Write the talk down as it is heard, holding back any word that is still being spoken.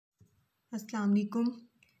Assalamu alaikum.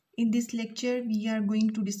 In this lecture, we are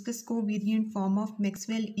going to discuss covariant form of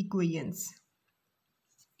Maxwell equations.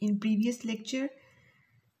 In previous lecture,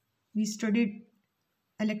 we studied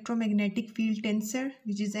electromagnetic field tensor,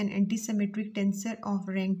 which is an antisymmetric tensor of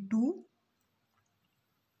rank 2.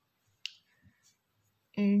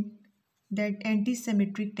 And that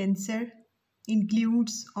antisymmetric tensor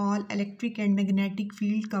includes all electric and magnetic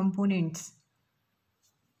field components.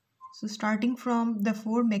 So starting from the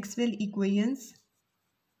four Maxwell equations,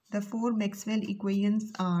 the four Maxwell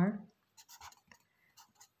equations are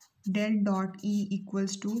del dot E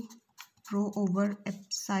equals to rho over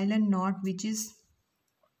epsilon naught, which is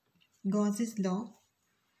Gauss's law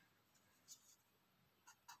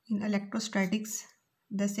in electrostatics.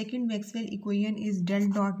 The second Maxwell equation is del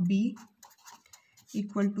dot B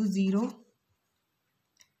equal to 0.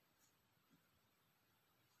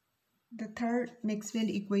 The third Maxwell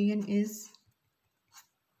equation is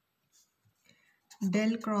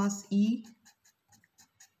del cross E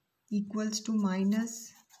equals to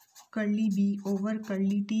minus curly B over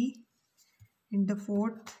curly T. And the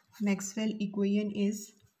fourth Maxwell equation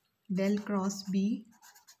is del cross B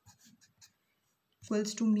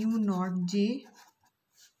equals to mu naught J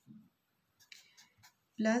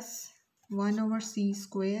plus 1 over C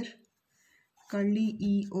square curly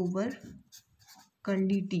E over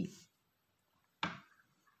curly T.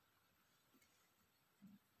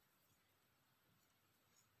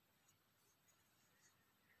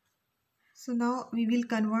 So now we will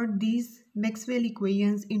convert these Maxwell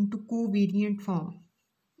equations into covariant form,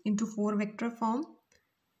 into 4-vector form.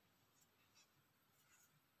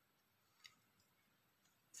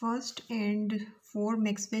 First and 4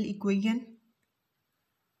 Maxwell equation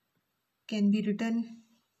can be written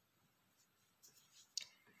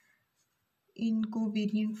in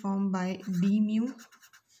covariant form by d mu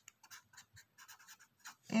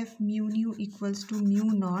f mu nu equals to mu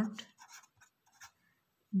naught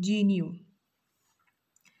j nu,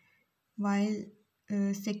 while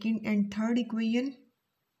second and third equation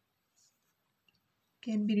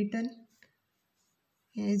can be written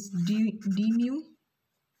as d mu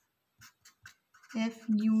f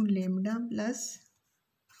nu lambda plus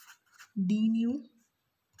d nu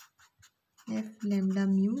f lambda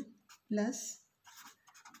mu plus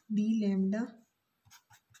d lambda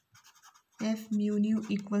f mu nu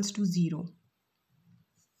equals to 0.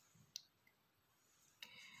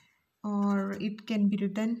 Or it can be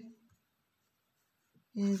written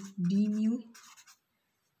as d mu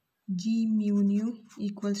g mu nu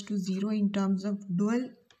equals to 0 in terms of dual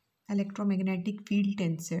electromagnetic field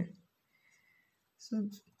tensor. So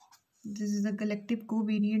this is the collective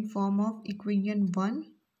covariant form of equation 1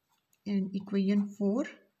 and equation 4,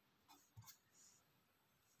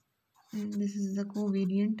 and this is the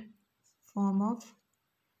covariant form of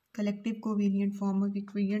collective covariant form of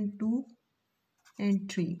equation 2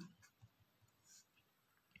 and 3.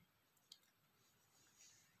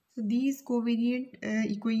 So these covariant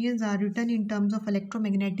equations are written in terms of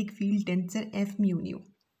electromagnetic field tensor F mu nu.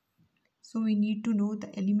 So we need to know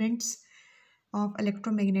the elements of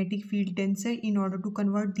electromagnetic field tensor in order to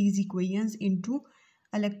convert these equations into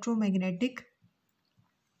electromagnetic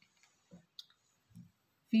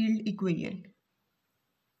field equation.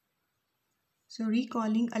 So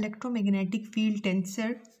recalling electromagnetic field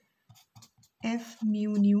tensor F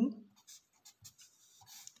mu nu,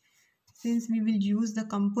 since we will use the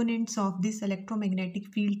components of this electromagnetic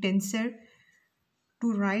field tensor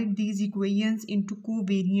to write these equations into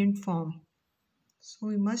covariant form. So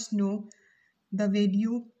we must know the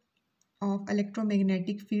value of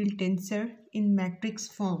electromagnetic field tensor in matrix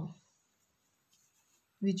form,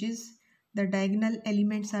 which is the diagonal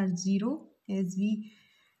elements are 0, as we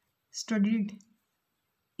studied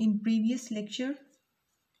in previous lecture.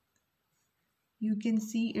 You can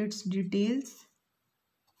see its details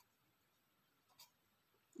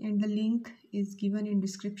and the link is given in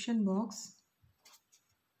description box.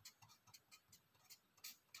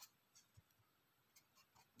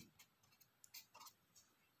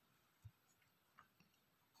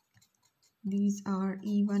 These are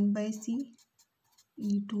E1 by C,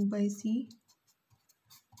 E2 by C,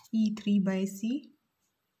 E3 by C,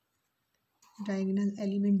 diagonal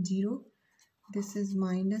element 0. This is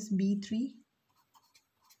minus B3,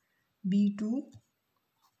 B2,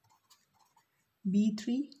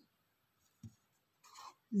 B3,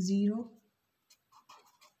 0,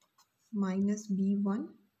 minus B1,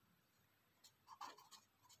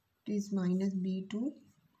 it is minus B2,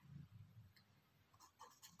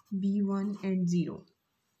 B1 and 0.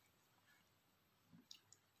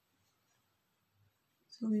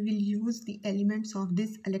 So we will use the elements of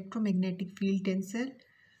this electromagnetic field tensor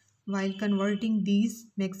while converting these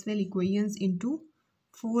Maxwell equations into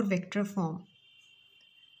 4-vector form.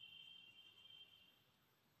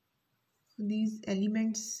 These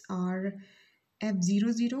elements are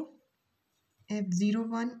F00,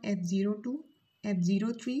 F01, F02,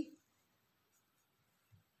 F03,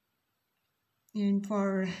 and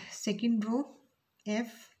for second row F10,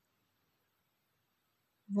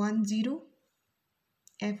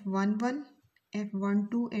 F11,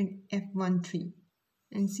 F12 and F13,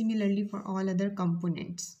 and similarly for all other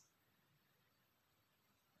components.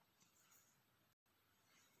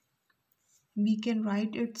 We can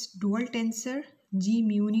write its dual tensor G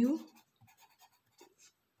mu nu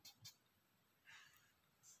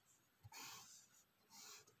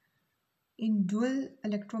in dual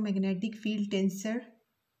electromagnetic field tensor.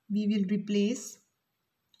 We will replace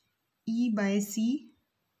E by C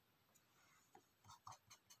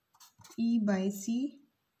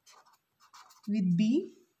with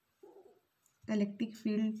B electric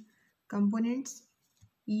field components,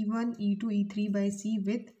 E1, E2, E3 by C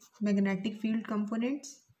with magnetic field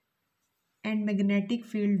components, and magnetic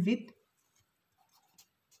field with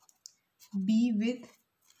B with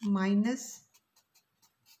minus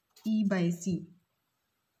E by C.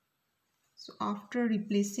 So after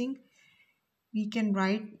replacing, we can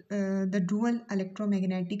write the dual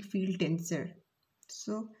electromagnetic field tensor.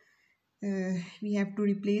 So we have to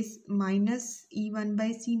replace minus E1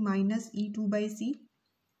 by C minus E2 by C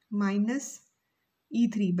minus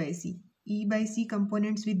E3 by C. E by C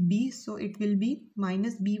components with B, so it will be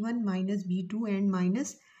minus B1 minus B2 and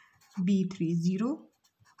minus B3. 0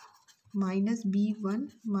 minus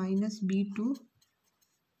B1 minus B2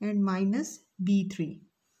 and minus B3.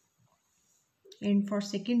 And for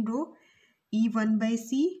second row, E1 by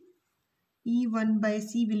C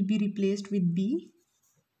will be replaced with B.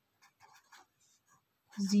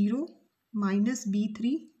 0 minus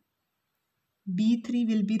B3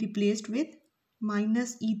 will be replaced with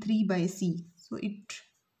minus E3 by C. So it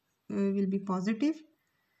will be positive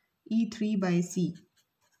E3 by C.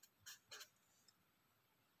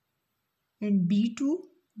 And B2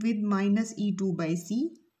 with minus E2 by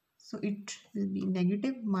C. So it will be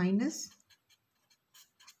negative minus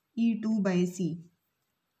E2 by C.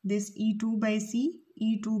 This E2 by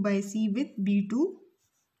C with B2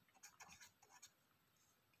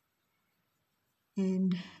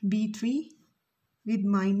 and B3 with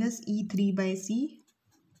minus E3 by C.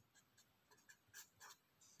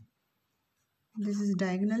 This is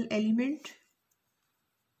diagonal element,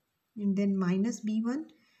 and then minus B1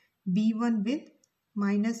 with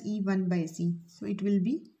minus E1 by C. So it will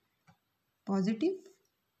be positive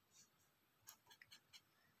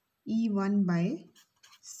E1 by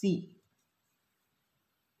C,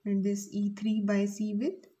 and this E3 by C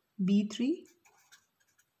with B3,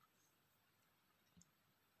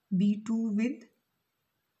 B2 with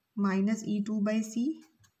minus E2 by C,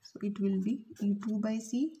 so it will be E2 by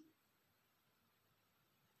C,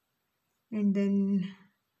 and then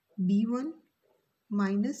B1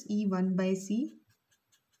 minus E1 by C.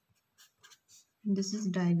 This is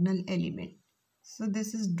diagonal element. So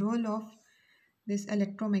this is dual of this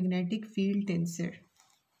electromagnetic field tensor.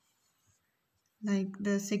 Like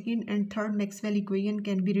the second and third Maxwell equation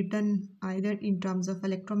can be written either in terms of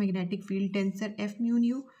electromagnetic field tensor F mu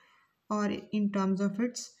nu or in terms of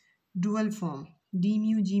its dual form d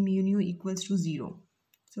mu g mu nu equals to 0.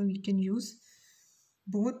 So we can use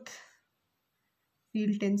both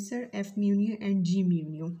field tensor F mu nu and G mu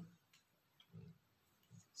nu.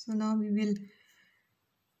 So now we will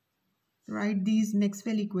write these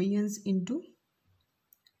Maxwell equations into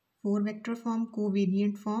 4-vector form,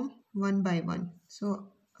 covariant form, one by one.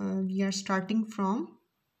 So we are starting from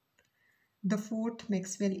the fourth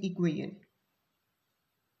Maxwell equation,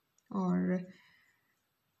 or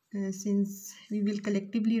since we will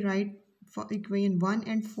collectively write for equation 1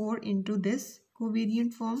 and 4 into this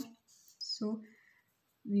covariant form, so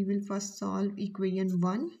we will first solve equation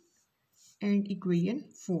 1 and equation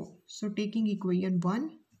 4. So taking equation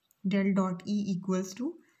 1, del dot E equals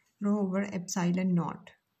to rho over epsilon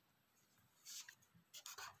naught.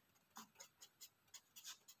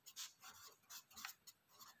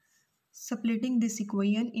 Splitting this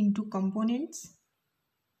equation into components,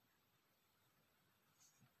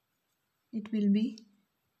 it will be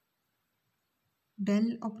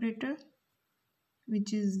del operator,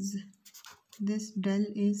 which is this del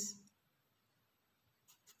is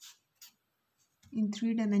in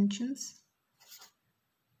 3 dimensions,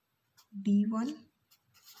 d1,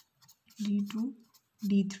 d2,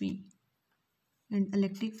 d3, and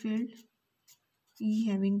electric field E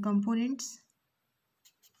having components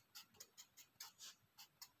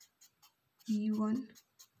E1,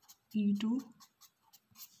 E2,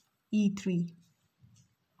 E3.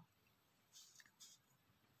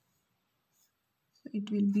 So it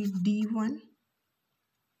will be D1,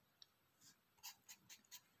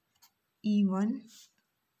 E1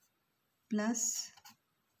 plus,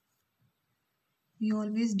 we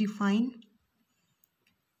always define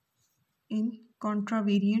in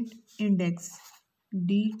contravariant index,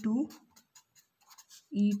 D2,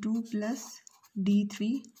 E2 plus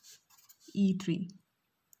D3, E3.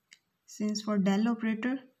 Since for del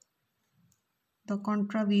operator, the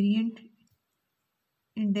contravariant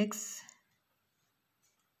index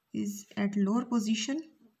is at lower position,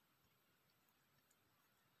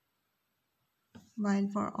 while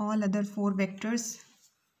for all other four vectors,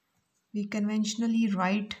 we conventionally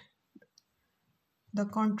write the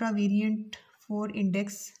contravariant 4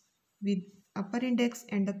 index with upper index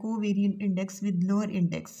and the covariant index with lower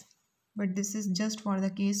index. But this is just for the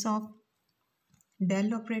case of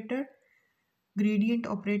del operator, gradient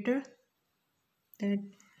operator, that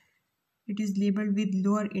it is labeled with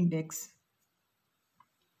lower index.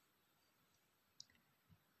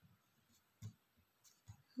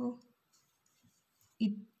 So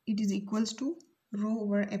it is equals to rho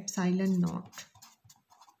over epsilon naught.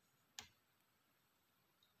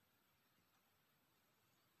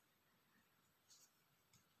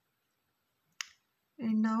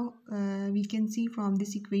 And now we can see from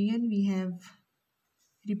this equation we have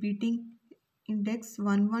repeating index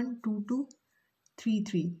 1, 1, 2, 2, 3,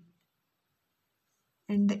 3.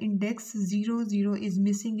 And the index 0, 0 is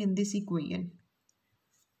missing in this equation.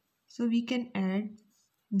 So we can add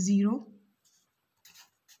 0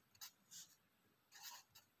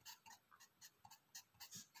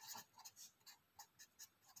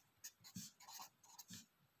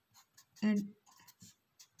 and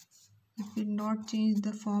it will not change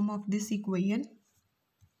the form of this equation.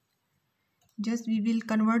 Just we will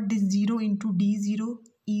convert this 0 into D0,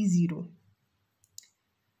 E0.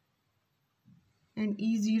 And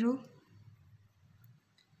E0,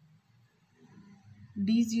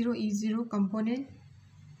 D0, E0 component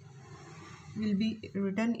will be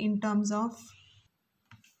written in terms of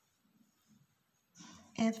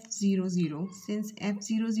F00. Since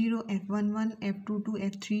F00, F11, F22,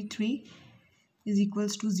 F33 is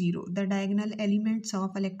equals to 0. The diagonal elements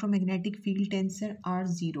of electromagnetic field tensor are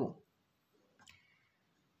 0.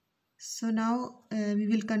 So now we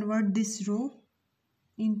will convert this rho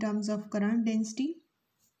in terms of current density.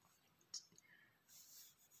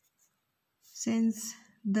 Since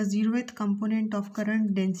the 0th component of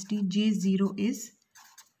current density J0 is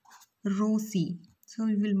rho C. So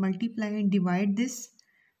we will multiply and divide this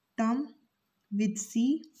term with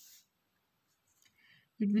C.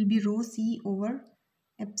 It will be rho C over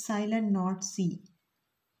epsilon naught C.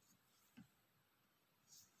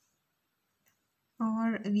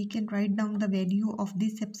 Or we can write down the value of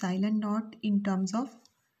this epsilon naught in terms of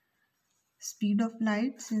speed of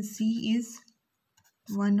light, since C is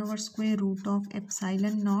 1 over square root of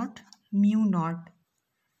epsilon naught mu naught.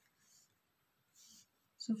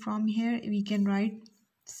 So from here we can write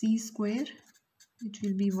C square, which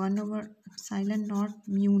will be 1 over epsilon naught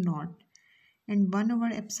mu naught, and 1 over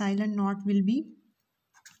epsilon naught will be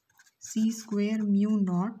C square mu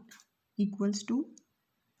naught equals to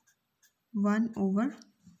 1 over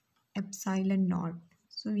epsilon naught.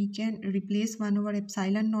 So we can replace 1 over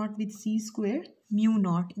epsilon naught with C square mu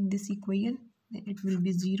naught in this equation. It will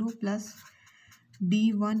be 0 plus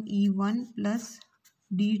D1 E1 plus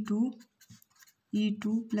D2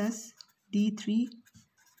 E2 plus D3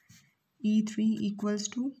 E3 equals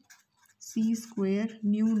to C square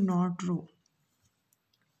mu naught rho.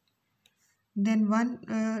 Then one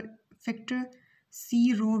factor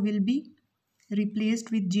C rho will be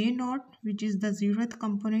replaced with J naught, which is the 0th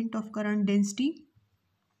component of current density.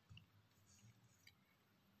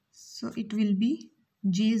 So it will be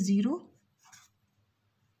J0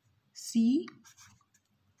 C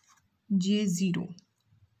J0.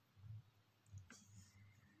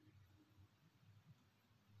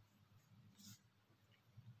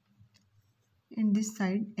 And this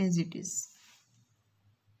side as it is.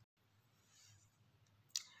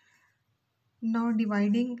 Now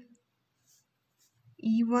dividing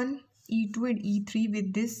E1, E2 and E3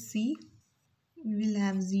 with this C, we will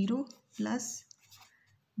have 0 plus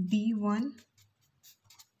D1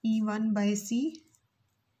 E1 by C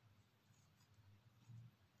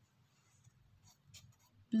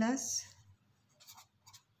plus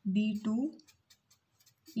D2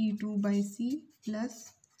 E2 by C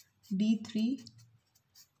plus D3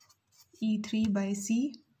 E3 by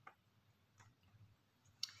C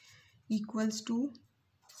equals to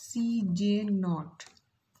Cj naught.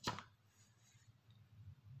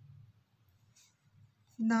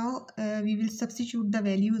 Now we will substitute the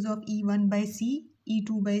values of E1 by C,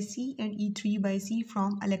 E2 by C and E3 by C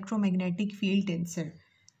from electromagnetic field tensor.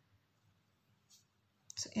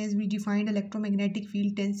 So as we defined electromagnetic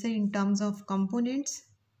field tensor in terms of components,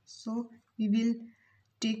 so we will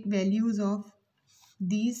take values of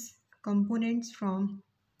these components from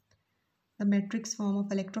the matrix form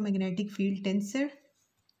of electromagnetic field tensor.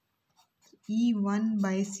 E1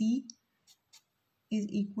 by C is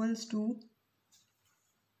equals to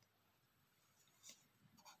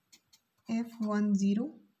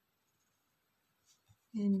F10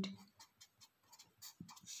 and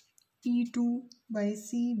E2 by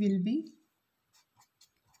C will be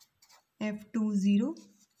F20,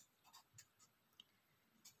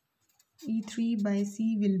 E3 by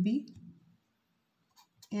C will be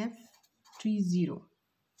F30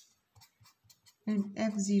 and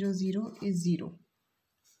F00 is 0.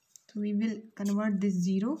 So we will convert this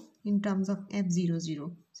 0 in terms of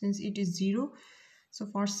F00 since it is 0. So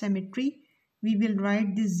for symmetry we will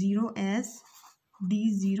write this 0 as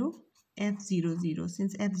D0 F00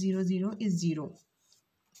 since F00 is 0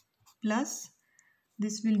 plus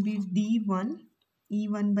this will be D1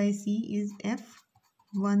 E1 by C is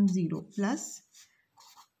F10 plus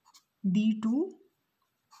D2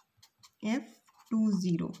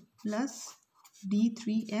 F20 plus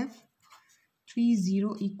D3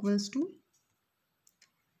 F30 equals to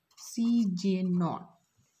Cj0.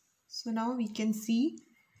 So now we can see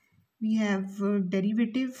we have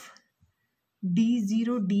derivative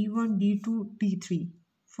D0, D1, D2, D3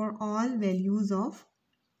 for all values of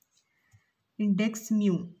index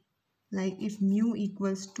mu. Like if mu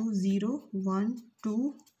equals to 0, 1,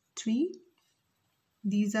 2, 3,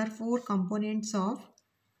 these are 4 components of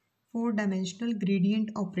 4-dimensional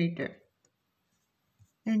gradient operator.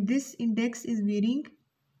 And this index is varying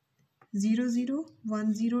 0, 0,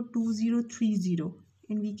 1, 0, 2, 0, 3, 0.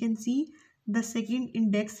 And we can see the second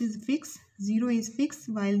index is fixed, 0 is fixed,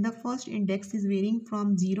 while the first index is varying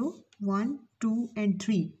from 0, 1, 2 and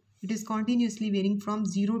 3. It is continuously varying from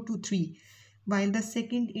 0 to 3, while the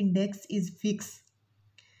second index is fixed.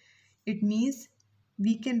 It means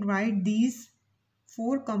we can write these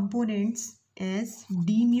 4 components as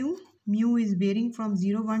d mu. Mu is varying from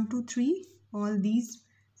 0, 1, 2, 3, all these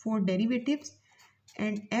 4 derivatives,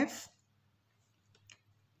 and f.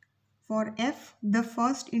 For f, the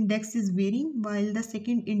first index is varying while the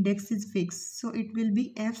second index is fixed. So it will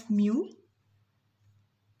be f mu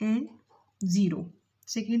and 0.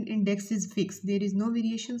 Second index is fixed. There is no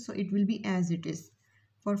variation, so it will be as it is.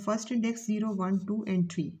 For first index 0, 1, 2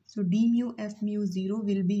 and 3. So d mu f mu 0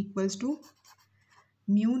 will be equals to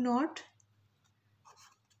mu naught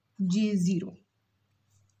J0.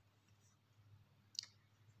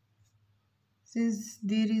 Since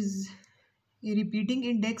there is a repeating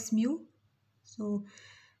index mu, so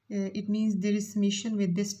it means there is summation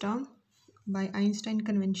with this term. By Einstein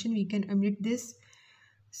convention we can omit this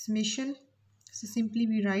summation, so simply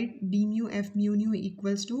we write d mu f mu nu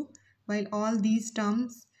equals to, while all these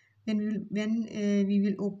terms, when we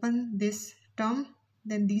will open this term,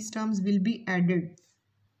 then these terms will be added.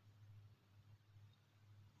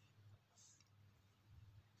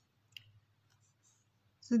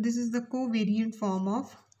 So this is the covariant form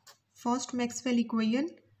of first Maxwell equation,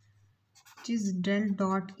 which is del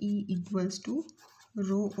dot E equals to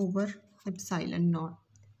rho over epsilon naught.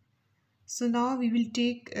 So now we will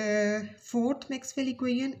take fourth Maxwell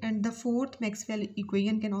equation, and the fourth Maxwell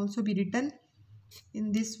equation can also be written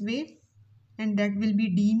in this way, and that will be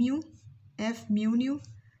d mu f mu nu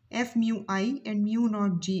f mu I and mu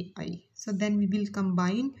naught Ji. So then we will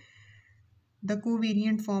combine the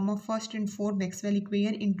covariant form of first and fourth Maxwell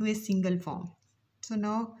equation into a single form. So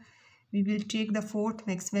now we will take the fourth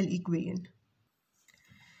Maxwell equation.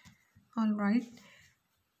 All right.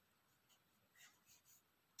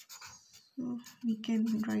 So we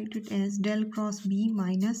can write it as del cross B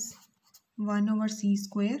minus 1 over C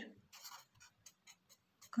square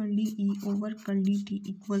curly E over curly T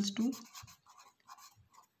equals to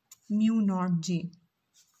mu naught J,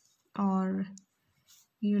 or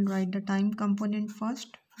we will write the time component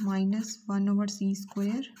first, minus 1 over C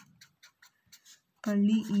square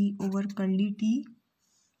curly E over curly T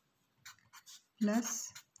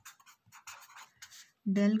plus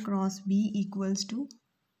del cross B equals to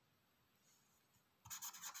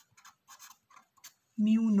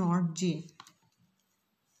mu naught J.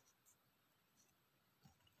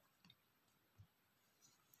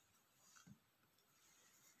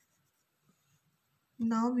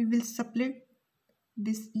 Now we will split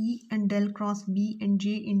this E and del cross B and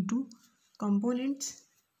J into components.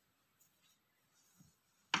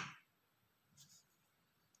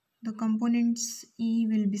 The components E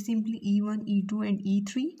will be simply E1, E2 and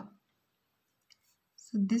E3.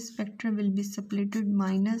 So this vector will be separated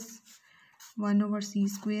minus 1 over c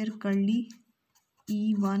square curly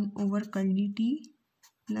E1 over curly T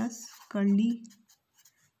plus curly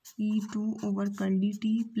E2 over curly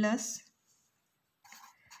T plus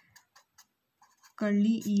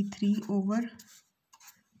curly E3 over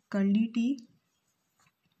curly T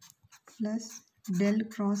plus del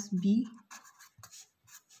cross B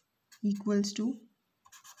equals to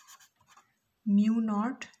mu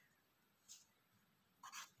naught.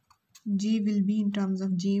 J will be in terms of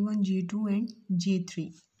J1, J2 and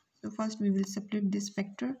J3. So first we will separate this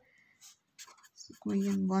vector. So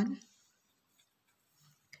equation 1,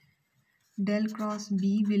 del cross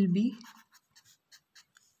B will be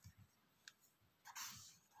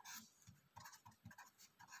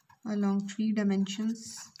along 3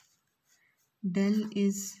 dimensions. Del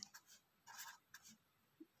is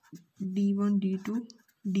D1, D2,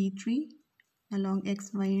 D3. Along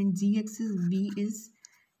X, Y and Z axis, B is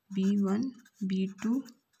B1, B2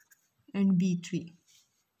 and B3.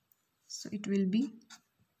 So it will be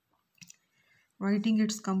writing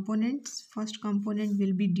its components. First component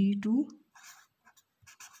will be D2,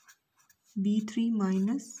 B3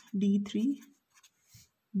 minus D3,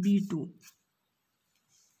 B2.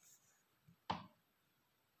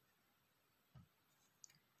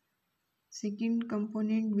 Second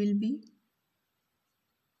component will be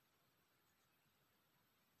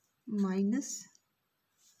minus,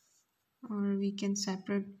 or we can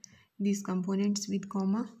separate these components with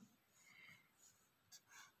comma.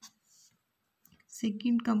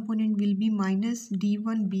 Second component will be minus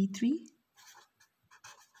D1 B3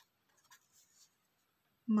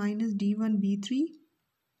 minus D1 B3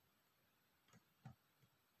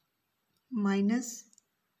 minus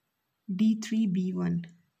D3 B1.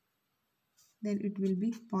 Then it will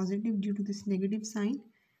be positive due to this negative sign,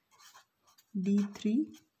 D3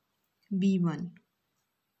 B1.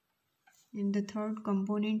 And the third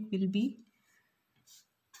component will be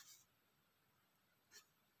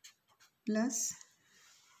plus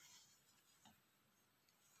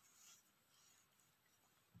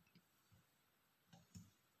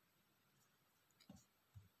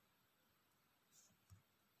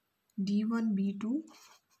D1 B2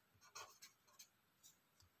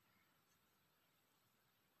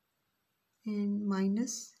 and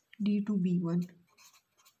minus D2 B1.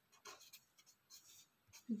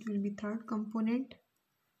 It will be third component.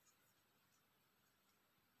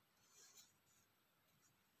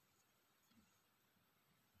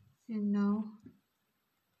 And now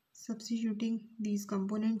substituting these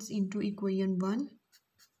components into equation 1.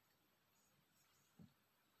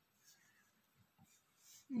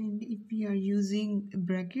 And if we are using a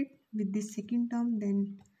bracket with this second term,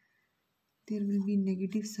 then there will be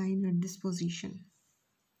negative sign at this position.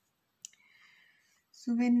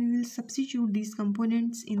 So when we will substitute these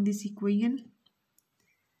components in this equation,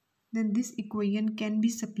 then this equation can be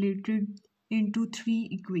separated into 3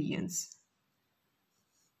 equations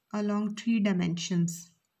along 3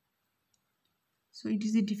 dimensions. So it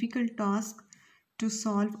is a difficult task to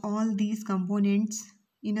solve all these components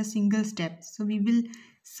in a single step. So we will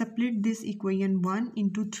split this equation 1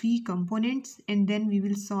 into 3 components, and then we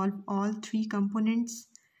will solve all 3 components,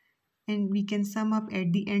 and we can sum up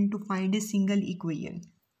at the end to find a single equation.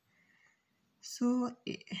 So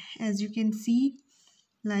as you can see,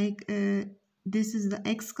 like this is the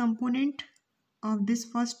x component of this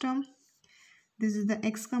first term, this is the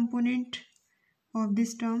x component of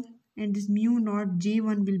this term, and this mu naught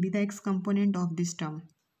J1 will be the x component of this term.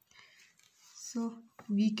 So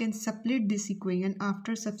we can split this equation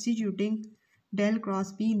after substituting del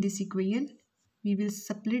cross B in this equation. We will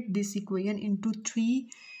split this equation into 3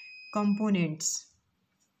 components.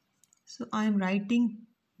 So I am writing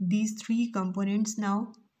these 3 components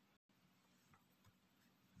now.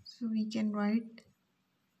 So we can write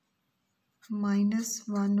minus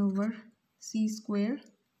 1 over c square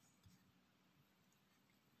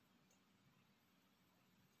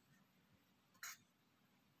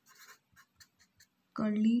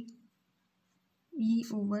curly E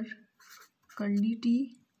over curly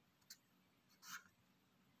T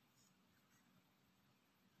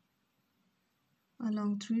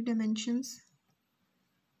along 3 dimensions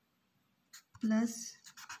plus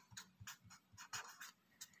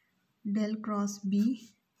del cross B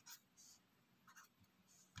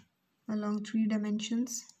along 3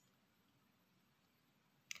 dimensions.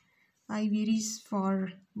 I varies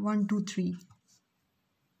for 1 to 3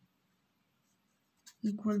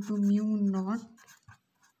 equal to mu naught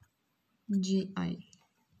Ji.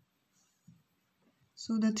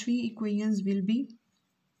 So the 3 equations will be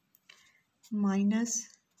minus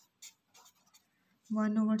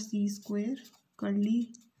 1 over c square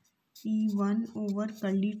curly E1 over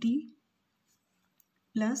curly t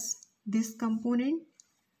plus this component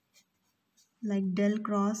like del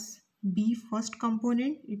cross B first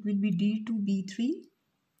component, it will be D2B3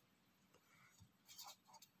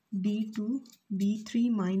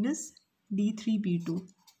 minus D3B2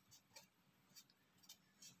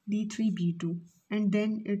 and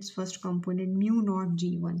then its first component mu naught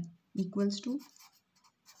J1 equals to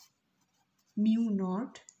mu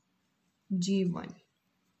naught J1.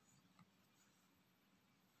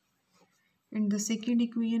 And the second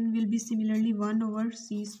equation will be similarly 1 over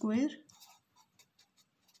c square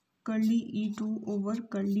curly E2 over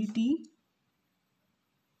curly t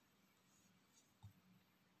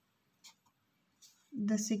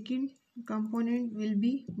the second component will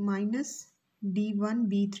be minus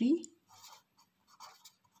D1B3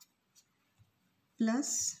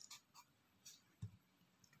 plus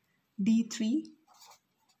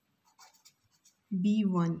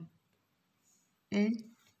D3B1 and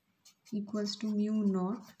equals to mu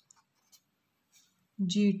naught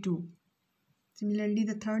J2. Similarly,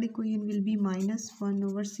 the third equation will be minus 1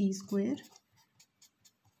 over c square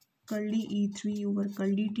curly E3 over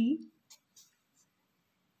curly t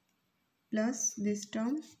plus this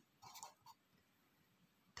term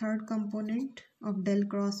third component of del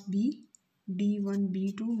cross B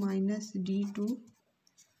D1B2 minus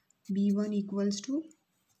D2B1 equals to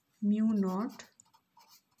mu naught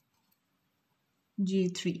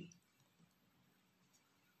J3.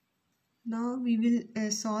 Now we will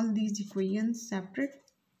solve these equations separate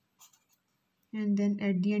and then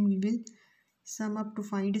at the end we will sum up to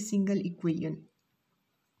find a single equation.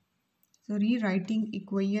 So rewriting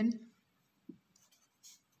equation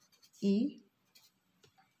A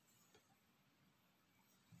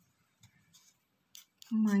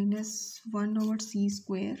minus 1 over c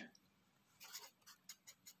square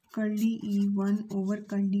curly E1 over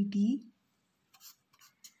curly t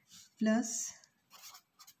plus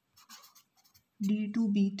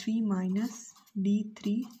D2B3 minus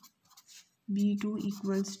D3B2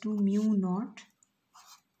 equals to mu naught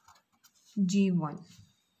J1.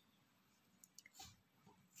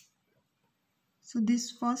 So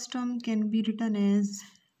this first term can be written as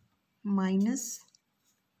minus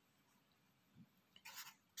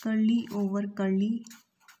curly over curly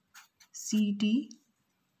CT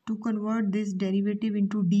to convert this derivative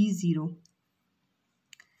into D0.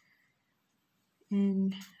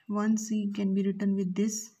 And 1c can be written with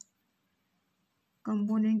this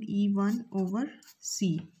component E1 over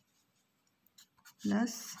c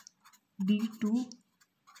plus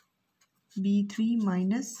D2B3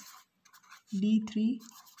 minus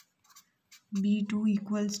D3B2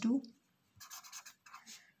 equals to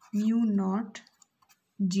mu naught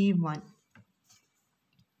J1.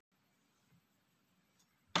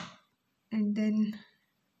 And then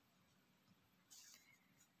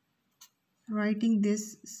writing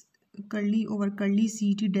this curly over curly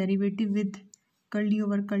CT derivative with curly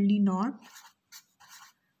over curly naught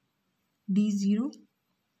D0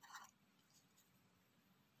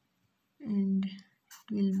 and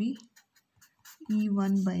it will be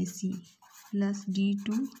E1 by C plus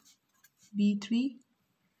D2B3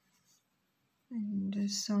 and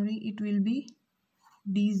it will be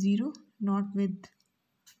D0 not with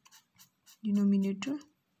denominator.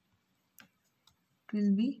 It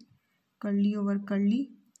will be curly over curly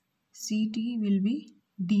CT will be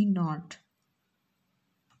D naught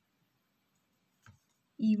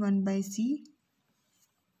E1 by C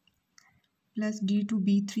plus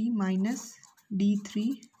D2B3 minus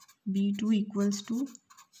D3B2 equals to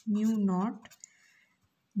mu naught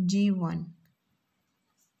J1.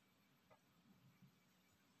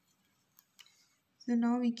 So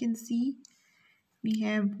now we can see we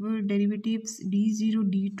have derivatives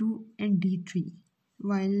D0, D2 and D3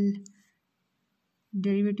 while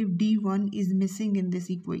derivative D1 is missing in this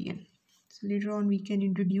equation. So later on we can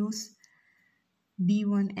introduce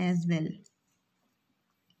D1 as well.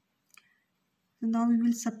 So now we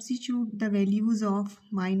will substitute the values of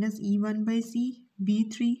minus E1 by C,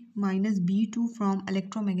 B3 minus B2 from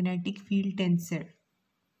electromagnetic field tensor.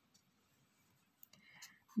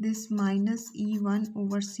 This minus E1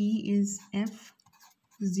 over C is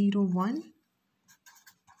F01.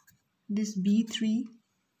 This B3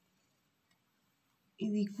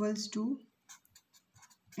 is equals to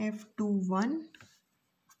F21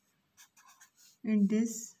 and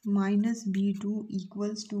this minus B2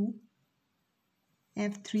 equals to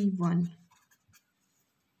F31.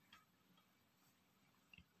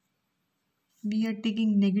 We are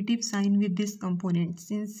taking negative sign with this component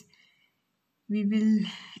since we will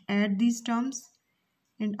add these terms,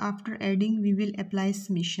 and after adding we will apply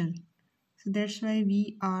summation. So that's why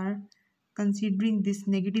we are considering this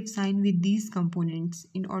negative sign with these components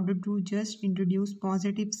in order to just introduce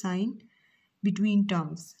positive sign between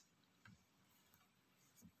terms.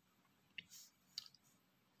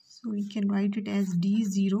 So we can write it as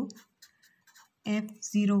D0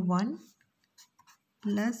 F01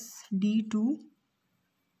 plus D2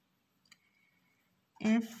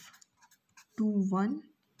 F21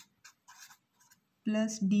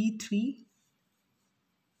 plus D3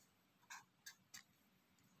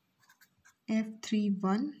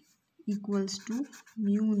 F31 equals to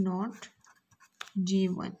mu naught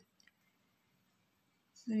J1.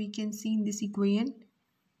 So we can see in this equation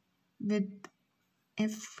with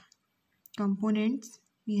F components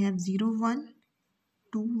we have 0, 1,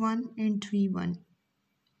 2, 1 and 3, 1.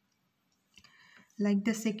 Like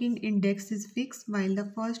the second index is fixed while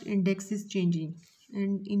the first index is changing.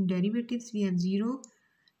 And in derivatives we have 0,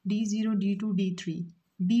 D0, D2, D3.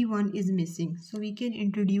 D1 is missing. So we can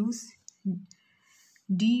introduce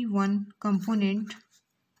D1 component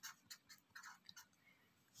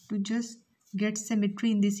to just get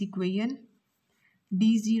symmetry in this equation.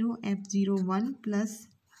 D0 F01 plus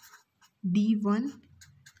D1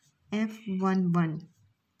 F11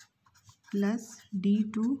 plus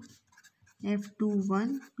D2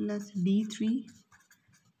 F21 plus D3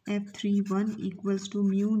 F31 equals to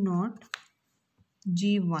mu naught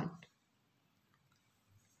J1.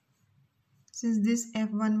 Since this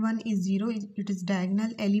F11 is 0, it is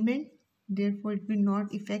diagonal element, therefore it will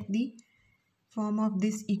not affect the form of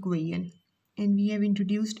this equation. And we have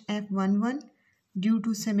introduced F11 due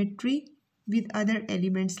to symmetry with other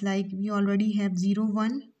elements, like we already have 0,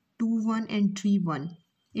 1, 2, 1 and 3, 1.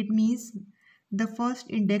 It means the first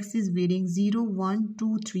index is varying 0, 1,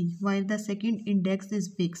 2, 3 while the second index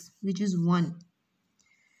is fixed, which is 1.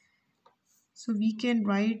 So we can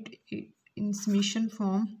write it in summation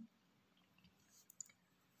form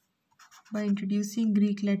by introducing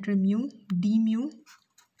Greek letter mu, d mu,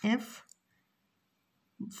 f.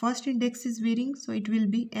 First index is varying, so it will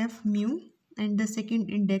be f mu, and the second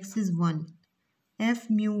index is 1. F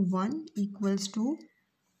mu 1 equals to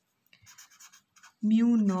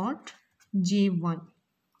mu naught J1.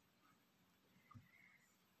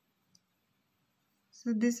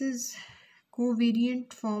 So this is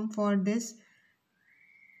covariant form for this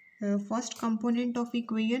first component of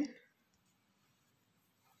equation.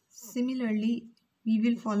 Similarly, we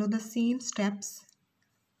will follow the same steps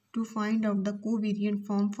to find out the covariant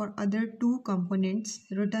form for other two components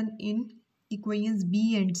written in equations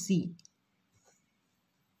B and C.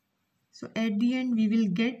 So at the end we will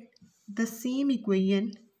get the same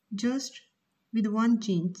equation just with one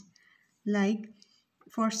change. Like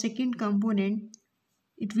for second component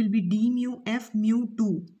it will be d mu f mu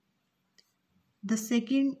 2. The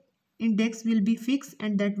second index will be fixed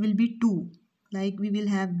and that will be 2. Like we will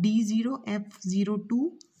have d0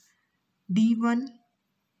 f02, d1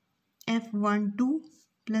 f12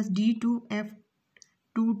 plus d2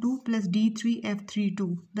 f22 plus d3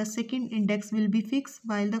 f32. The second index will be fixed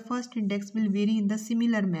while the first index will vary in the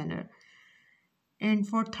similar manner. And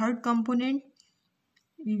for third component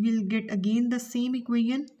we will get again the same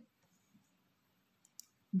equation.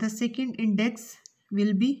 The second index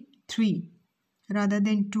will be 3 rather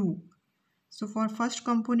than 2. So for first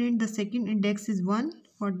component the second index is 1.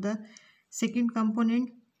 For the second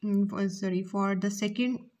component, for the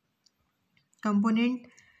second component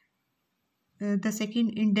the second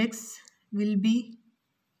index will be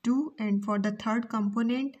 2, and for the third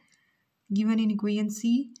component given in equation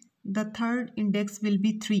C the third index will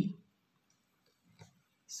be 3.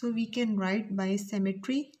 So we can write by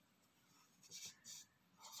symmetry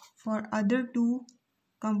for other two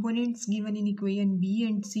components given in equation B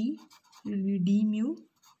and C. It will be d mu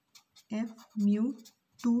f mu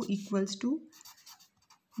 2 equals to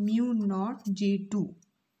mu naught J2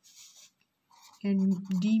 and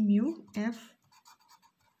d mu f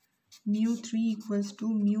mu 3 equals to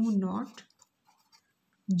mu naught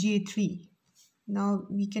J3. Now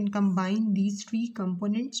we can combine these three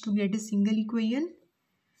components to get a single equation.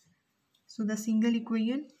 So the single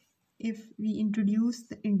equation, if we introduce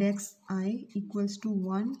the index I equals to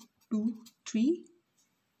 1, 2, 3,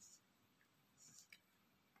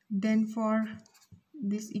 then for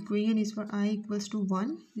this equation is for I equals to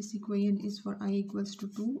 1, this equation is for I equals to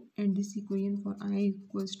 2, and this equation for I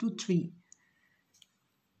equals to 3.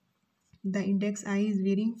 The index I is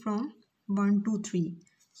varying from 1 to 3.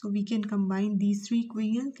 So we can combine these three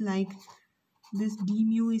equations, like this d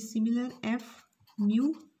mu is similar f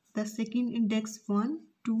mu, the second index 1,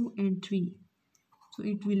 2 and 3. So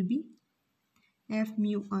it will be f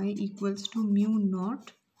mu I equals to mu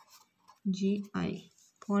naught ji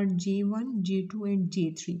for j1, j2 and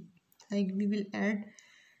j3. Like we will add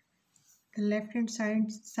the left hand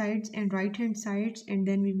sides and right hand sides, and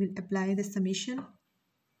then we will apply the summation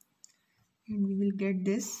and we will get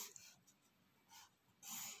this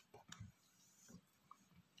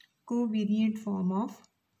covariant form of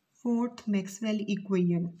fourth Maxwell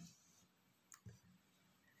equation,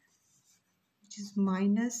 which is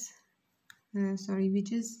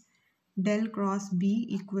which is del cross B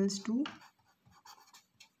equals to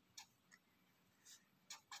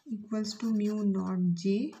mu naught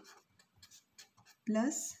J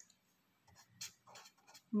plus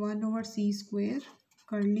 1 over C square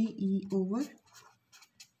curly E over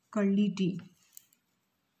curly T.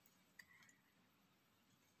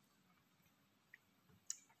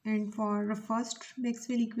 And for the first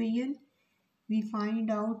Maxwell equation, we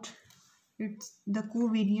find out it's the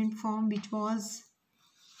covariant form, which was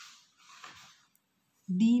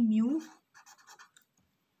d mu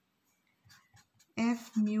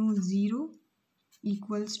f mu 0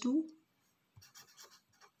 equals to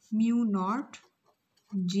mu naught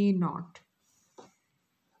j naught.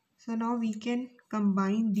 So now we can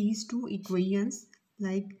combine these two equations,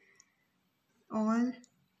 like all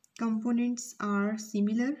components are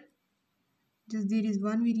similar, just there is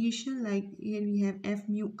one variation. Like here we have f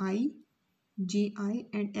mu I ji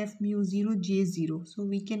and f mu 0 j0. So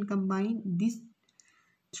we can combine this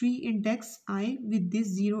 3 index I with this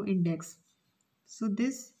 0 index. So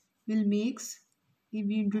this will makes, if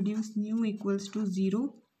we introduce nu equals to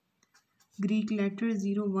 0, Greek letter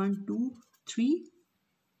 0, 1, 2, 3,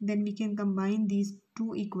 then we can combine these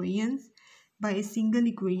two equations by a single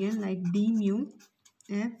equation, like d mu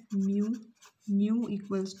f mu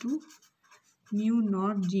equals to mu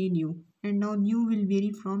naught j nu. And now nu will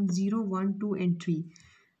vary from 0, 1, 2 and 3.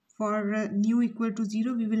 For nu equal to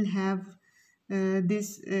 0, we will have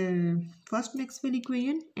this first Maxwell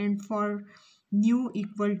equation, and for nu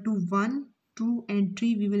equal to 1, 2 and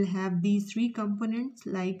 3, we will have these three components,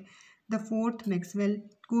 like the fourth Maxwell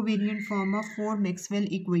covariant form of 4 Maxwell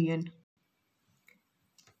equation.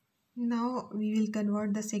 Now we will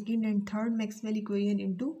convert the second and third Maxwell equation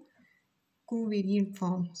into covariant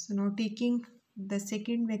form. So now taking the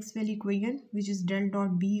second Maxwell equation, which is del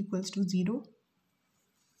dot B equals to 0,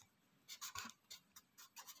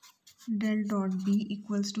 del dot B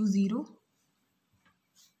equals to 0,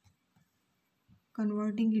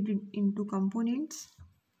 converting it into components,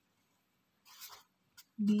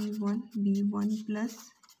 d1 b1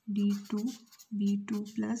 plus d2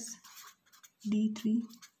 b2 plus d3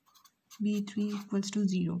 b3 equals to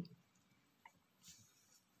 0.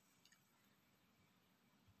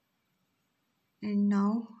 And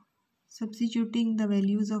now substituting the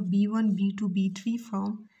values of b1, b2, b3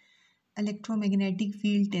 from electromagnetic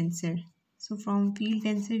field tensor. So from field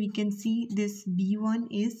tensor we can see this b1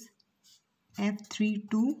 is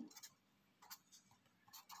F32,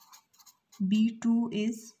 b2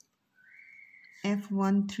 is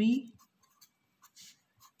F13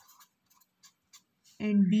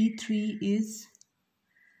 and b3 is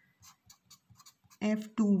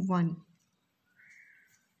F21.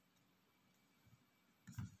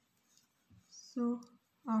 So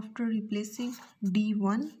after replacing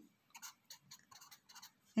d1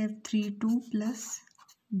 F32 plus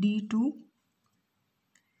d2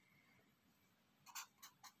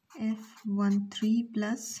 F13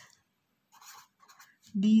 plus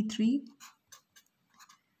d3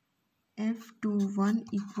 F21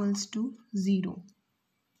 equals to 0.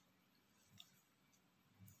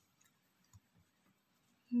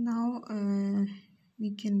 Now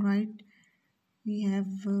we can write, we have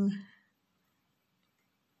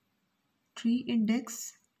 3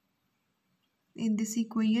 index in this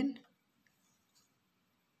equation.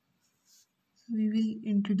 So we will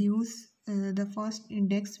introduce the first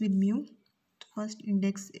index with mu. The first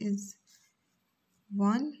index is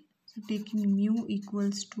 1. So taking mu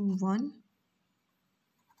equals to 1.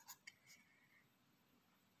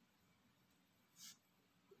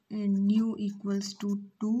 And nu equals to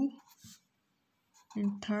 2.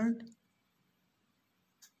 And third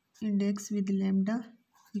index with lambda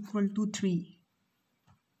equal to 3.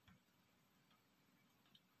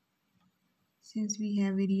 Since we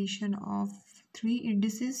have variation of 3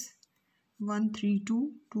 indices, 1, 3,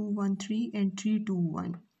 2, 2, 1, 3 and 3, 2,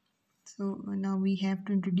 1. So now we have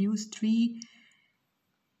to introduce 3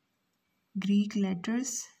 Greek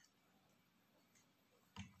letters,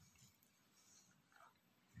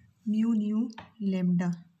 mu, nu,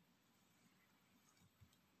 lambda.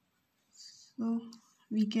 So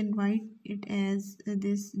we can write it as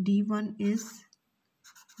this d1 is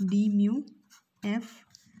d mu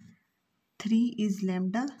F3 is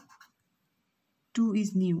lambda, 2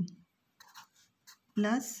 is nu,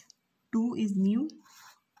 plus 2 is nu,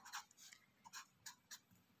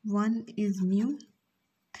 1 is mu,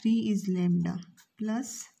 3 is lambda,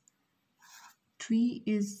 plus 3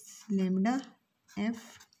 is lambda,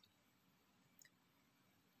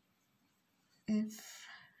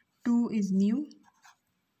 F2 is nu,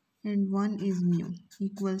 and 1 is mu,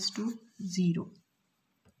 equals to 0.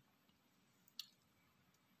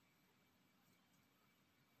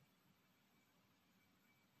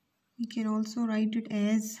 We can also write it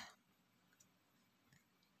as,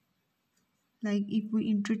 like, if we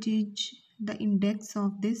interchange the index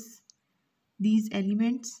of these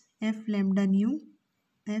elements, F lambda nu,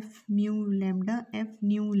 F mu lambda, F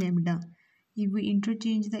nu lambda. If we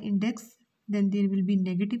interchange the index, then there will be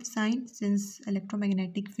negative sign, since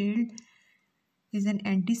electromagnetic field is an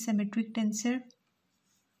antisymmetric tensor.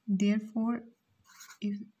 Therefore,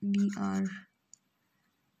 if we are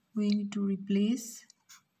going to replace,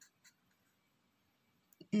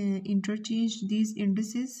 interchange these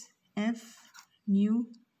indices, F nu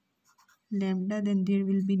lambda, then there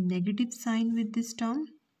will be negative sign with this term.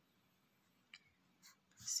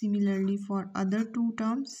 Similarly, for other two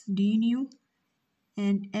terms, d nu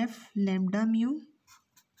and F lambda mu,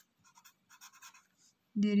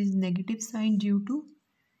 there is negative sign due to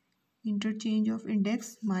interchange of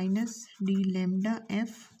index, minus d lambda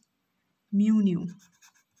F mu nu.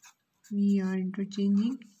 We are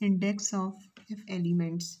interchanging index of F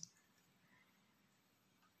elements.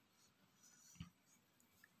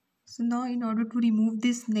 So now, in order to remove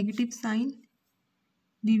this negative sign,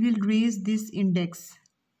 we will raise this index.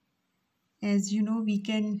 As you know, we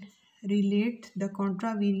can relate the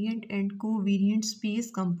contravariant and covariant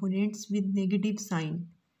space components with negative sign.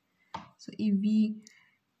 So if we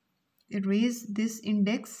raise this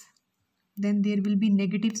index, then there will be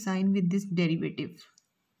negative sign with this derivative.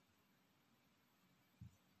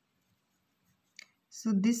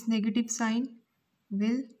 So this negative sign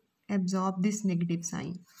will absorb this negative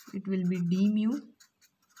sign. It will be d mu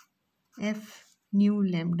F nu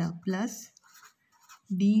lambda plus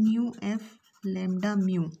d nu F lambda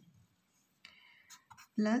mu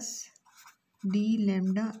plus d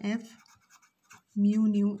lambda F mu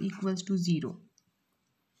nu equals to 0.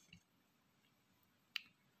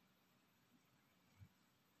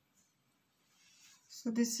 So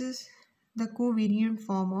this is the covariant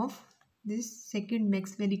form of this second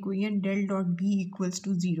Maxwell equation, del dot B equals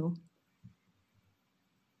to 0.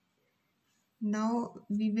 Now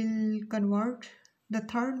we will convert the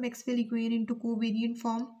third Maxwell equation into covariant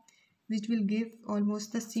form, which will give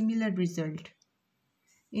almost the similar result.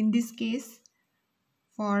 In this case,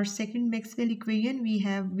 for second Maxwell equation, we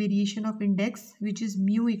have variation of index, which is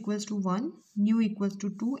mu equals to 1, nu equals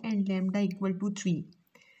to 2, and lambda equal to 3.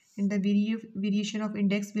 And the variation of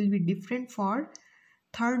index will be different for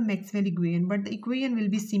third Maxwell equation, but the equation will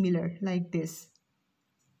be similar, like this.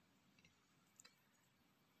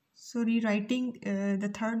 So rewriting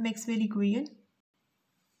the third Maxwell equation,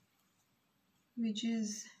 which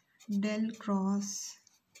is del cross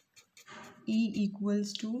E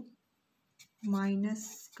equals to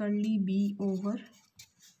minus curly B over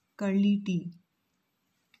curly T.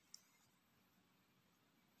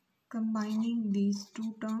 Combining these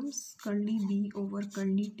two terms, curly B over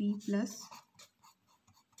curly T plus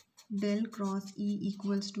del cross E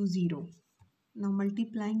equals to 0. Now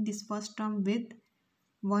multiplying this first term with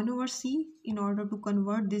 1 over C in order to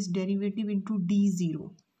convert this derivative into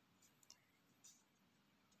D0.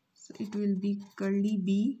 So it will be curly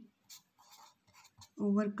B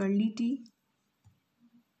over curly T,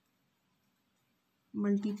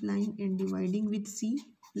 multiplying and dividing with C,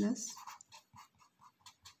 plus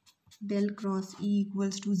del cross E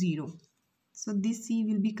equals to 0. So this C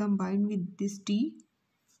will be combined with this T,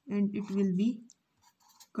 and it will be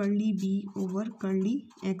curly B over curly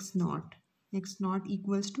X naught. X naught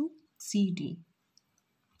equals to CT,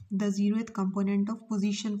 the 0th component of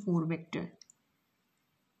position 4 vector,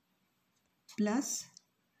 plus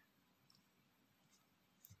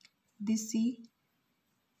this C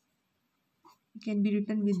can be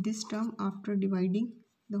written with this term after dividing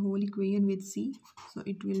the whole equation with C. So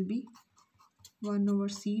it will be 1 over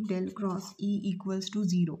C del cross E equals to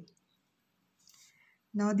 0.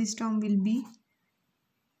 Now this term will be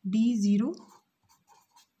D0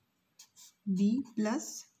 B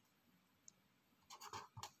plus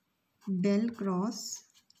del cross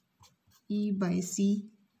E by C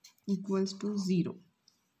equals to 0.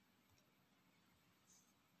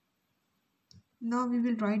 Now we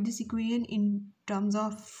will write this equation in terms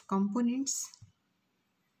of components,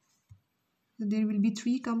 So there will be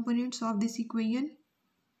three components of this equation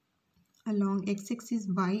along x-axis,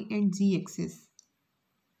 y and z-axis.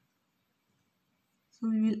 So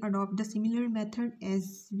we will adopt the similar method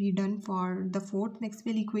as we done for the fourth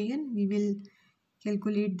Maxwell equation. We will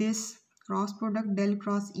calculate this cross product del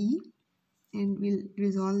cross E and we'll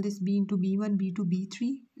resolve this B into B1, B2,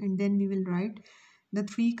 B3, and then we will write the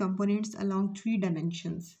three components along three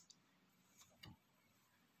dimensions.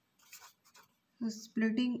 So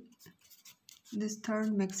splitting this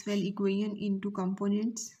third Maxwell equation into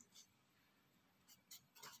components,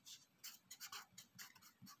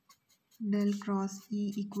 del cross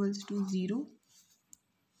E equals to 0.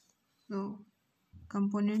 So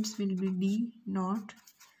components will be D naught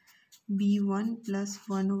B1 plus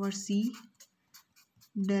 1 over C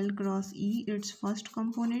del cross E, its first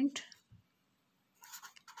component.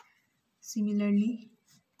 Similarly,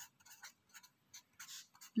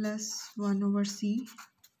 plus 1 over C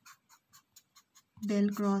del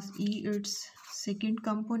cross E, its second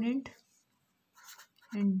component,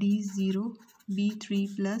 and D0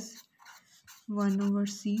 B3 plus 1 over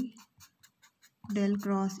C del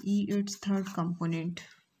cross E, its third component.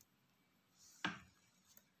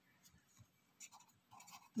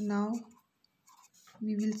 Now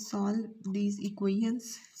we will solve these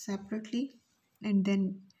equations separately and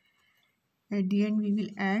then at the end we will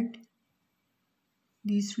add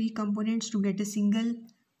these three components to get a single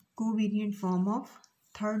covariant form of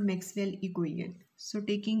third Maxwell equation. So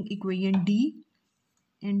taking equation D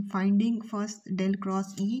and finding first del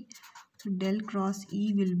cross E. So del cross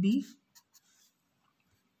E will be,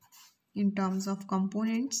 in terms of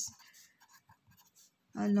components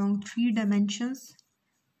along three dimensions,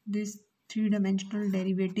 this three-dimensional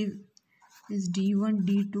derivative is D1,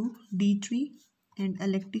 D2, D3, and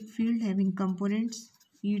electric field having components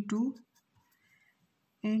E2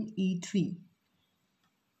 and E3.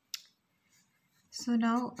 So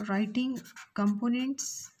now writing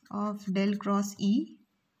components of del cross E,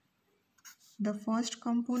 the first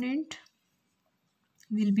component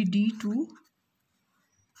will be D2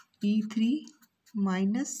 E3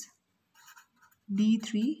 minus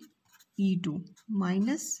D3 E2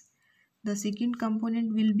 minus the second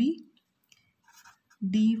component will be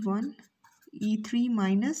D1 E3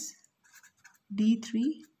 minus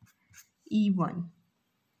D3 E1,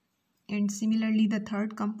 and similarly the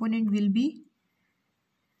third component will be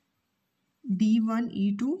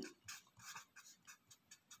D1 E2,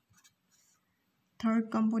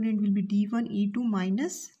 third component will be D1 E2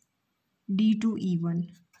 minus D2 E1.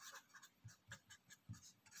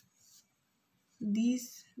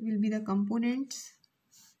 These will be the components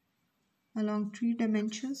along three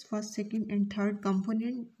dimensions, first, second and third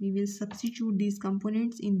component. We will substitute these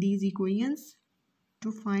components in these equations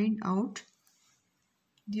to find out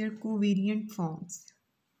their covariant forms.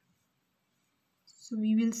 So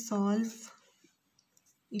we will solve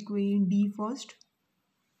equation D first.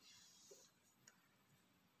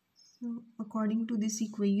 So according to this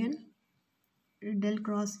equation, del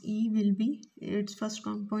cross E will be, its first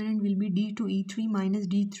component will be D2 E3 minus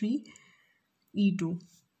D3 E2.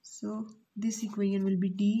 So this equation will be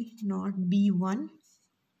D naught B1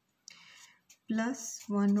 plus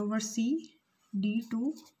 1 over C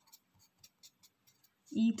D2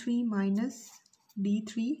 E3 minus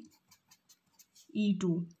D3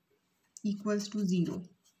 E2 equals to 0.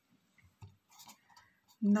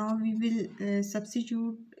 Now we will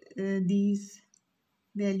substitute these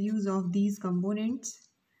values of these components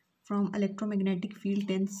from electromagnetic field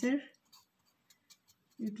tensor.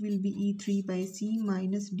 It will be E3 by C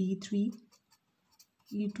minus D3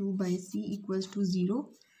 E2 by C equals to 0,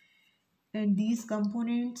 and these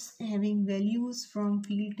components having values from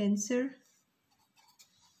field tensor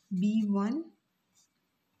B1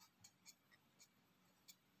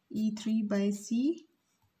 E3 by C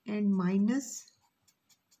and minus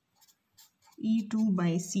E2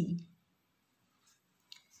 by C.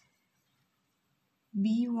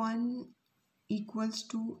 B1 equals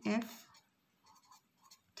to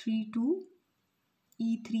F32,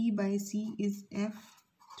 E3 by C is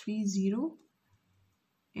F30,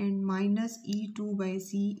 and minus E2 by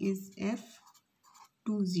C is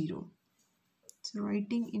F20. So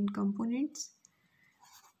writing in components,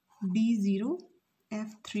 D0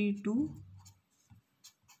 F32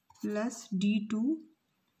 plus D2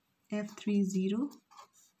 F30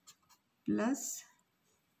 plus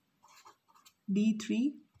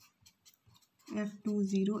D3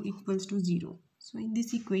 F20 equals to 0. So in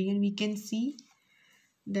this equation we can see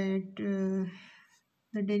that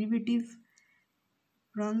the derivative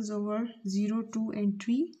runs over 0, 2 and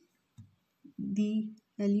 3. The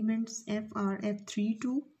elements F are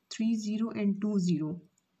F32, 30 and 20.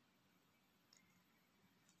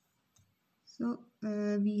 So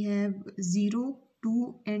we have 0,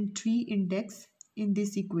 2 and 3 index in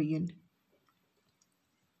this equation.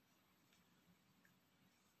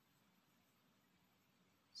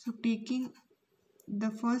 So taking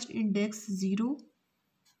the first index 0,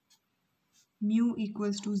 mu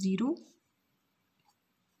equals to 0,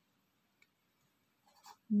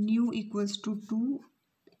 nu equals to 2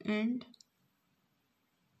 and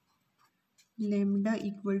lambda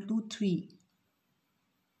equal to 3.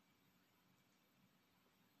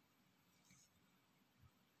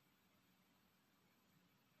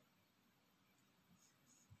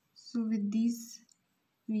 So with these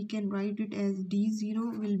we can write it as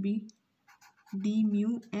d0 will be d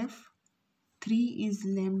mu f, 3 is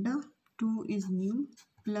lambda, 2 is nu,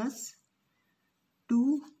 plus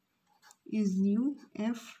 2 is nu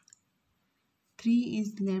f, 3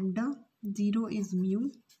 is lambda, 0 is mu,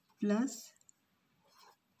 plus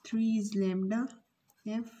 3 is lambda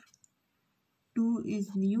f, 2 is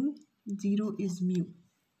nu, 0 is mu,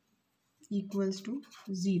 equals to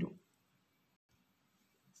 0.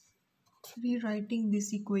 Rewriting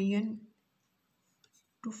this equation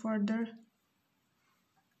to further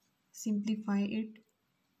simplify it,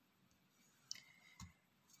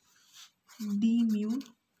 d mu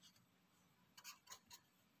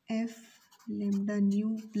f lambda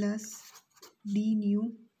nu plus d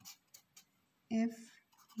nu f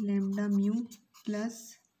lambda mu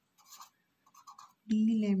plus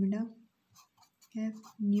d lambda f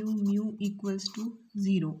nu mu equals to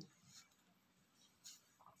 0.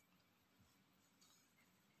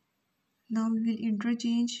 Now we will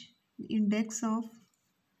interchange the index of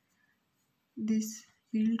this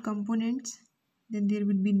field components, then there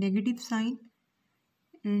will be negative sign,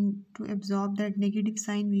 and to absorb that negative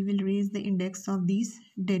sign we will raise the index of these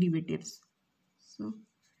derivatives. So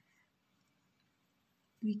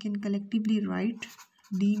we can collectively write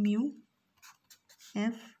d mu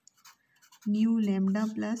f nu lambda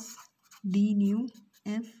plus d nu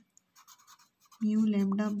f mu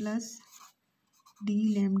lambda plus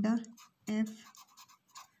d lambda f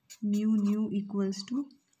nu equals to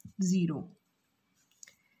 0.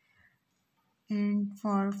 And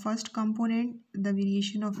for first component the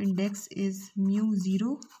variation of index is mu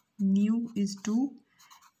 0, nu is 2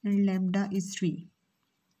 and lambda is 3.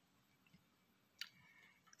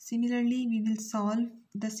 Similarly we will solve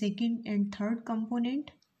the second and third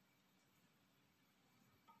component.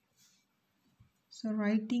 So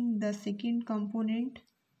writing the second component,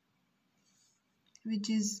 which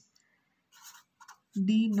is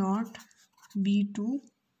d naught b2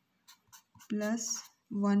 plus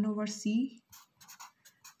 1 over c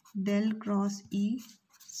del cross E,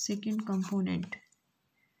 second component.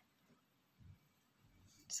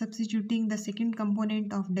 Substituting the second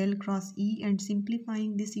component of del cross E and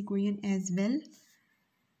simplifying this equation as well.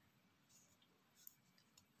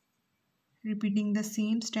 Repeating the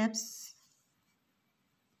same steps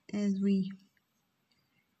as we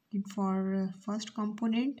did for first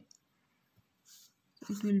component.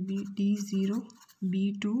 It will be d0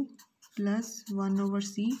 b2 plus 1 over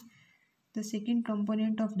c. The second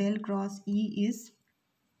component of del cross E is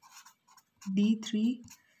d3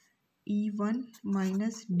 E1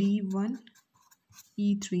 minus d1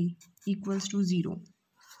 E3 equals to 0.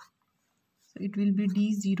 So it will be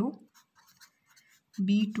d0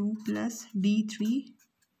 b2 plus d3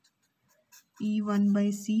 E1 by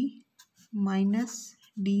c minus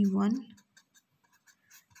d1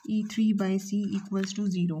 E3 by c equals to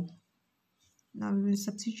 0. Now we will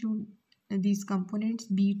substitute these components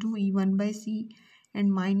b2 E1 by c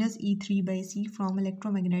and minus E3 by c from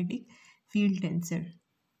electromagnetic field tensor.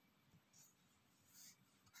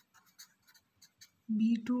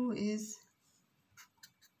 B2 is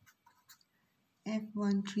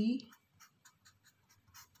F13,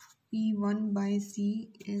 E1 by C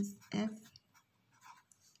is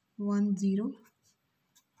F10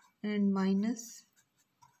 and minus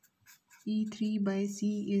E3 by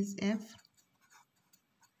C is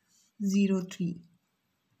F03.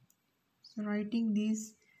 So writing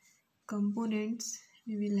these components,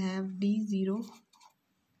 we will have D0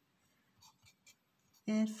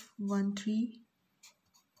 F13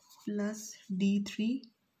 plus D3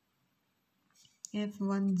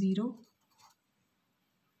 F10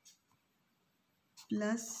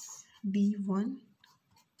 plus D1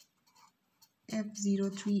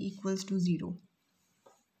 F03 equals to 0.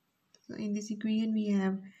 So in this equation we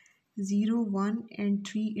have 0, 1 and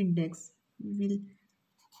 3 index. We will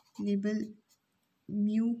label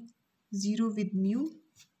mu 0 with mu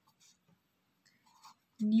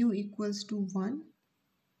equals to 1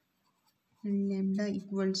 and lambda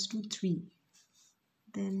equals to 3.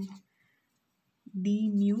 Then d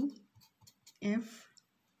mu f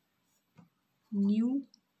nu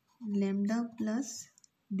lambda plus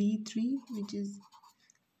d3, which is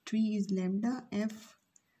 3 is lambda,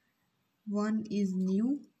 f1 is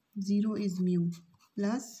nu, 0 is mu,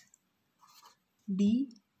 plus d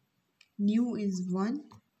nu is 1,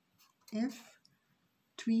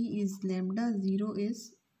 f3 is lambda, 0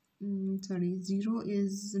 is 0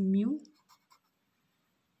 is mu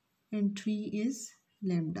and 3 is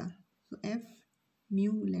lambda. So f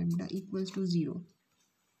mu lambda equals to 0.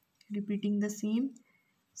 Repeating the same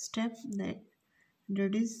step,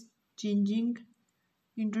 that is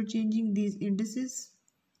interchanging these indices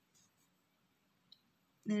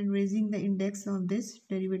and raising the index of this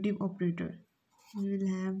derivative operator. We will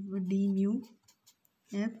have d mu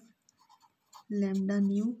f lambda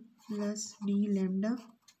nu plus d lambda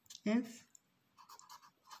f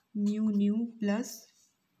nu plus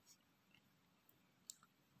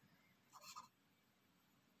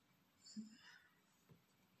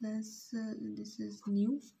this is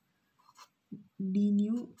nu d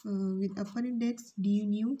nu with upper index d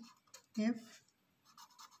nu f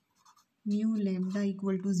mu lambda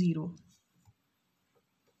equal to 0.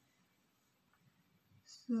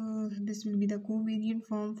 So this will be the covariant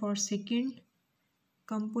form for second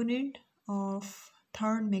component of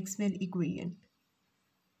third Maxwell equation.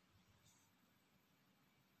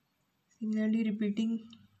 Similarly, repeating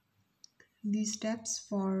these steps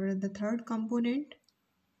for the third component,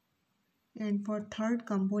 and for third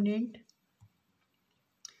component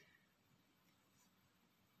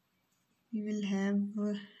we will have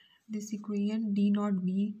this equation d naught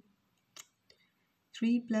b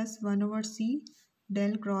 3 plus 1 over c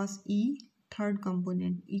del cross e third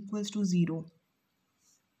component equals to 0.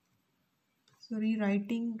 So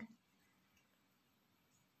rewriting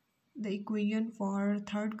the equation for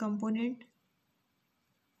third component,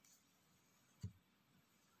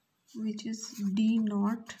 which is d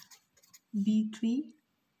naught b3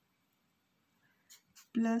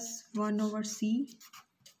 plus 1 over c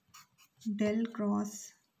del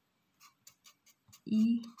cross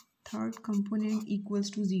e third component equals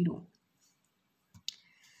to 0.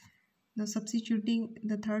 Now substituting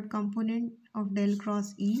the third component of del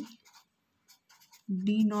cross e,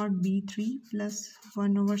 d naught b3 plus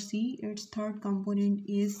 1 over c, its third component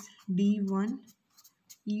is d1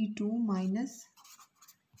 e2 minus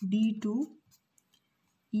d2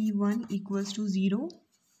 e1 equals to 0,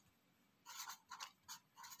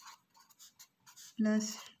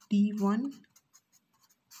 plus d1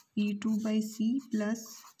 e2 by c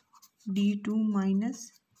plus d2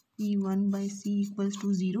 minus e1 by c equals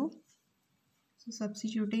to 0. So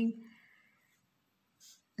substituting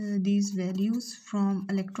these values from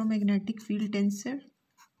electromagnetic field tensor,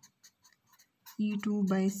 e2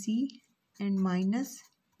 by c and minus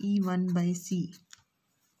e1 by c.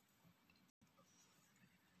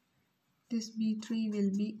 This b3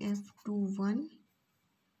 will be f21,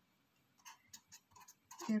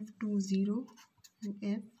 f20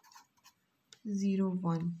 and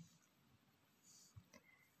f01.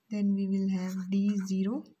 Then we will have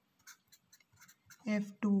d0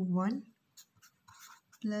 f21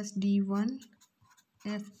 plus d1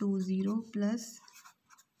 f20 plus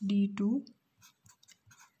d2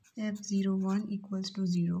 f01 equals to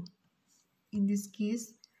 0. In this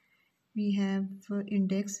case we have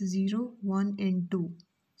index 0, 1 and 2.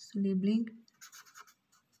 So labeling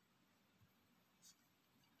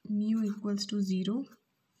mu equals to 0,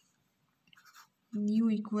 mu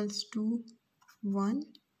equals to 1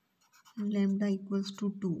 and lambda equals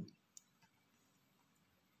to 2.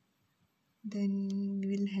 Then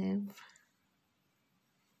we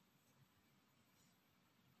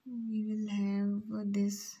will have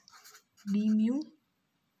this d mu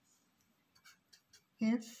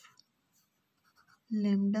f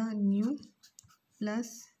lambda nu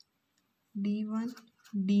plus d1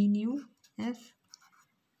 d nu f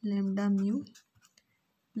lambda mu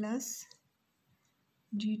plus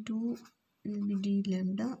d2 will be d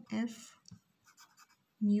lambda f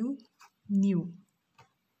mu nu.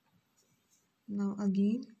 Now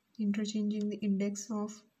again interchanging the index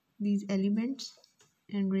of these elements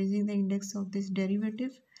and raising the index of this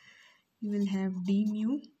derivative, you will have d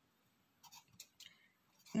mu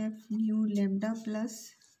f mu lambda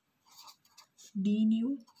plus d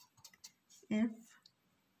nu f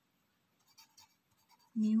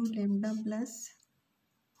mu lambda plus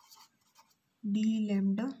d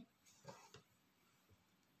lambda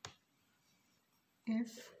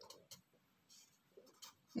f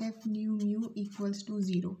nu mu equals to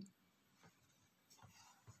 0.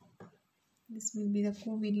 This will be the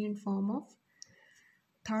covariant form of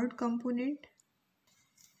third component.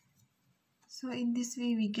 So in this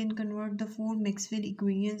way we can convert the four Maxwell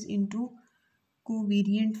equations into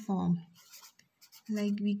covariant form.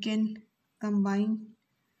 Like we can combine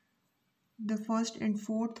the first and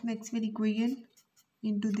fourth Maxwell equation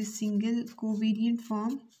into this single covariant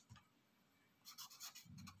form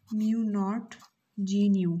mu naught J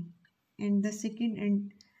nu, and the second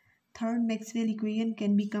and third Maxwell equation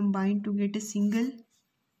can be combined to get a single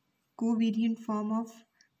covariant form of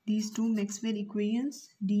these two Maxwell equations,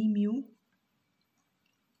 d mu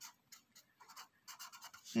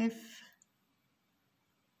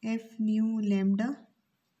f mu lambda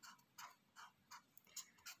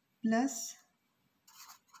plus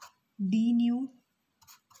d nu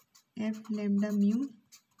f lambda mu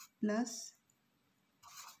plus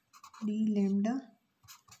d lambda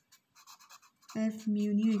f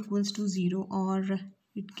mu nu equals to 0, or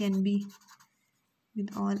it can be with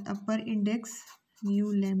all upper index mu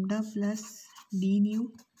lambda plus d nu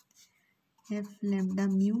f lambda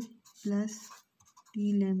mu plus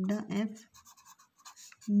d lambda f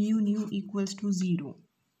mu nu equals to 0.